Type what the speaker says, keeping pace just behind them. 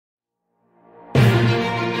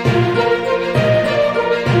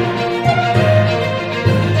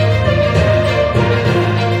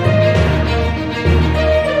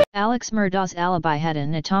Alex Murdaugh's alibi had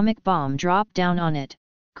an atomic bomb dropped down on it,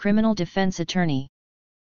 criminal defense attorney.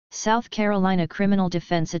 South Carolina criminal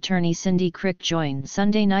defense attorney Cindy Crick joined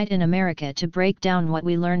Sunday Night in America to break down what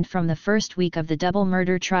we learned from the first week of the double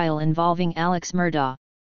murder trial involving Alex Murdaugh.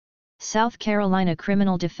 South Carolina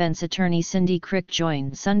criminal defense attorney Cindy Crick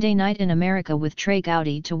joined Sunday Night in America with Trey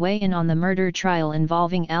Gowdy to weigh in on the murder trial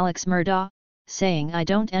involving Alex Murdaugh, saying, "I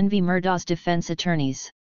don't envy Murdaugh's defense attorneys."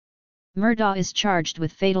 Murdaugh is charged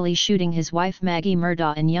with fatally shooting his wife Maggie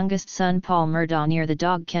Murdaugh and youngest son Paul Murdaugh near the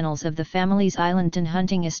dog kennels of the family's Islandton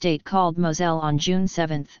hunting estate called Moselle on June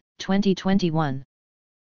 7, 2021.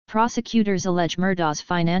 Prosecutors allege Murdaugh's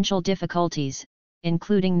financial difficulties,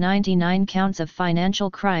 including 99 counts of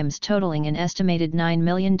financial crimes totaling an estimated $9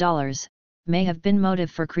 million, may have been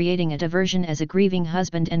motive for creating a diversion as a grieving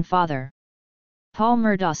husband and father. Paul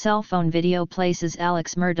Murdaugh's cell phone video places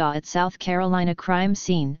Alex Murdaugh at South Carolina crime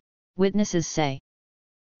scene, witnesses say.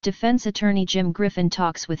 Defense attorney Jim Griffin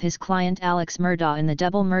talks with his client Alex Murdaugh in the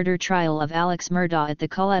double murder trial of Alex Murdaugh at the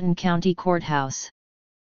Culleton County Courthouse.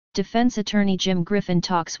 Defense attorney Jim Griffin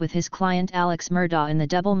talks with his client Alex Murdaugh in the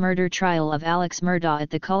double murder trial of Alex Murdaugh at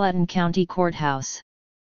the Culleton County Courthouse.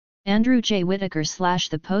 Andrew J. Whitaker /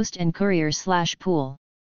 The Post and Courier / Pool.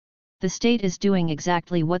 The state is doing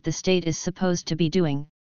exactly what the state is supposed to be doing,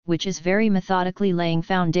 which is very methodically laying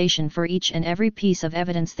foundation for each and every piece of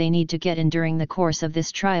evidence they need to get in during the course of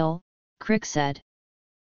this trial, Crick said.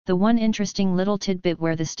 The one interesting little tidbit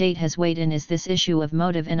where the state has weighed in is this issue of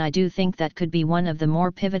motive, and I do think that could be one of the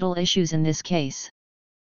more pivotal issues in this case.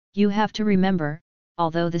 You have to remember,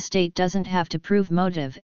 although the state doesn't have to prove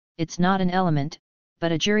motive, it's not an element,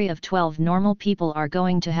 but a jury of 12 normal people are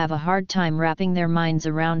going to have a hard time wrapping their minds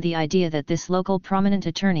around the idea that this local prominent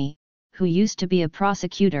attorney, who used to be a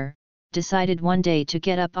prosecutor, decided one day to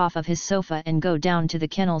get up off of his sofa and go down to the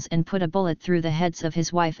kennels and put a bullet through the heads of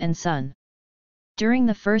his wife and son. During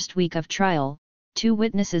the first week of trial, 2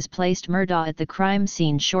 witnesses placed Murdaugh at the crime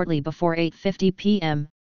scene shortly before 8:50 p.m.,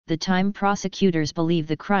 the time prosecutors believe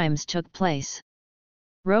the crimes took place.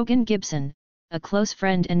 Rogan Gibson, a close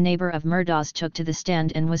friend and neighbor of Murdaugh's, took to the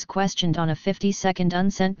stand and was questioned on a 50-second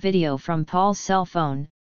unsent video from Paul's cell phone,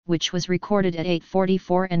 which was recorded at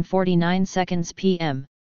 8:44 and 49 seconds p.m.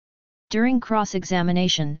 During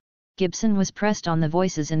cross-examination, Gibson was pressed on the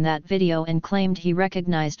voices in that video and claimed he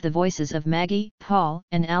recognized the voices of Maggie, Paul,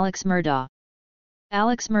 and Alex Murdaugh.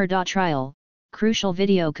 Alex Murdaugh trial, crucial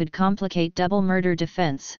video could complicate double murder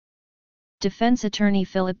defense. Defense attorney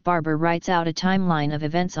Philip Barber writes out a timeline of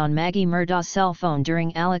events on Maggie Murdaugh's cell phone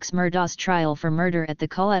during Alex Murdaugh's trial for murder at the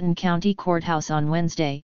Culleton County Courthouse on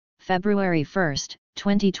Wednesday, February 1,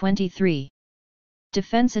 2023.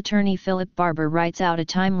 Defense attorney Philip Barber writes out a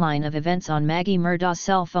timeline of events on Maggie Murdaugh's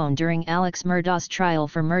cell phone during Alex Murdaugh's trial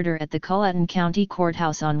for murder at the Culleton County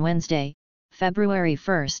Courthouse on Wednesday, February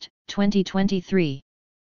 1, 2023.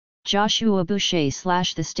 Joshua Boucher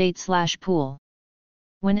 / The State / Pool.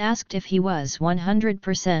 When asked if he was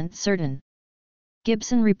 100% certain,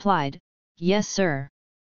 Gibson replied, "Yes, sir."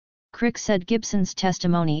 Crick said Gibson's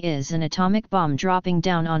testimony is an atomic bomb dropping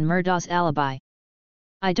down on Murdaugh's alibi.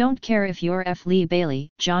 "I don't care if you're F. Lee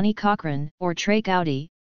Bailey, Johnny Cochran, or Trey Gowdy,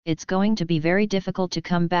 it's going to be very difficult to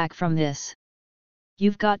come back from this.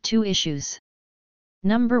 You've got 2 issues.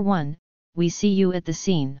 Number 1, we see you at the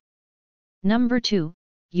scene. Number 2,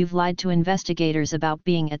 you've lied to investigators about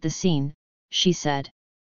being at the scene," she said.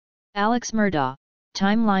 Alex Murdaugh,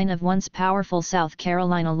 timeline of once powerful South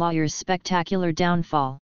Carolina lawyer's spectacular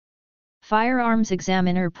downfall. Firearms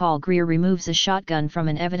examiner Paul Greer removes a shotgun from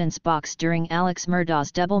an evidence box during Alex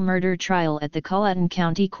Murdaugh's double murder trial at the Culleton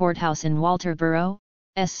County Courthouse in Walterboro,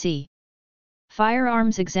 SC.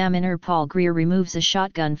 Firearms examiner Paul Greer removes a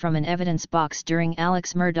shotgun from an evidence box during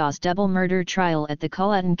Alex Murdaugh's double murder trial at the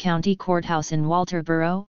Culleton County Courthouse in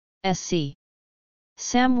Walterboro, SC.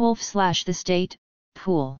 Sam Wolf / The State,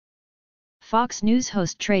 Pool. Fox News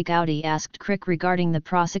host Trey Gowdy asked Crick regarding the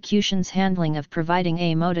prosecution's handling of providing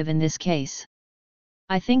a motive in this case.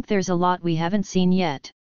 "I think there's a lot we haven't seen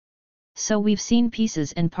yet. So we've seen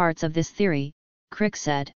pieces and parts of this theory," Crick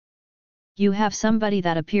said. "You have somebody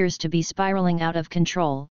that appears to be spiraling out of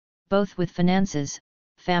control, both with finances,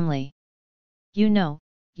 family. You know,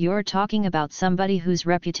 you're talking about somebody whose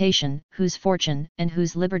reputation, whose fortune, and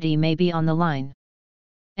whose liberty may be on the line.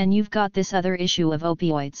 And you've got this other issue of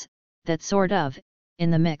opioids, that's sort of, in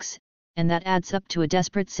the mix, and that adds up to a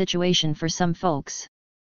desperate situation for some folks.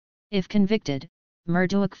 If convicted,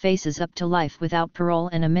 Murdaugh faces up to life without parole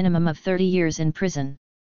and a minimum of 30 years in prison.